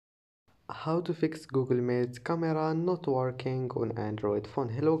How to fix Google Meet camera not working on Android phone.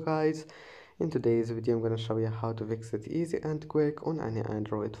 Hello guys, in today's video I'm gonna show you how to fix it easy and quick on any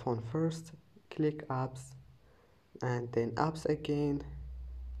Android phone. First click apps and then apps again,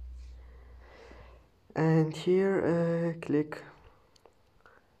 and here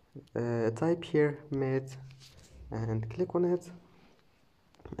type here Meet and click on it,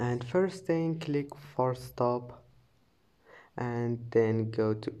 and first thing click force stop and then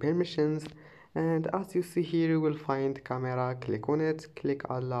go to permissions, and as you see here you will find camera. Click on it, click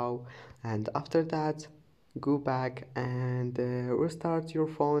allow, and after that go back and restart your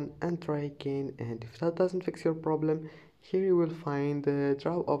phone and try again. And if that doesn't fix your problem, here you will find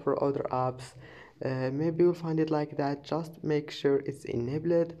draw over other apps. Maybe you'll find it like that. Just make sure it's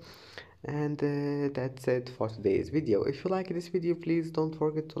enabled. And that's it for today's video. If you like this video, please don't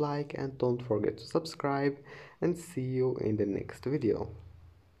forget to like and don't forget to subscribe, and see you in the next video.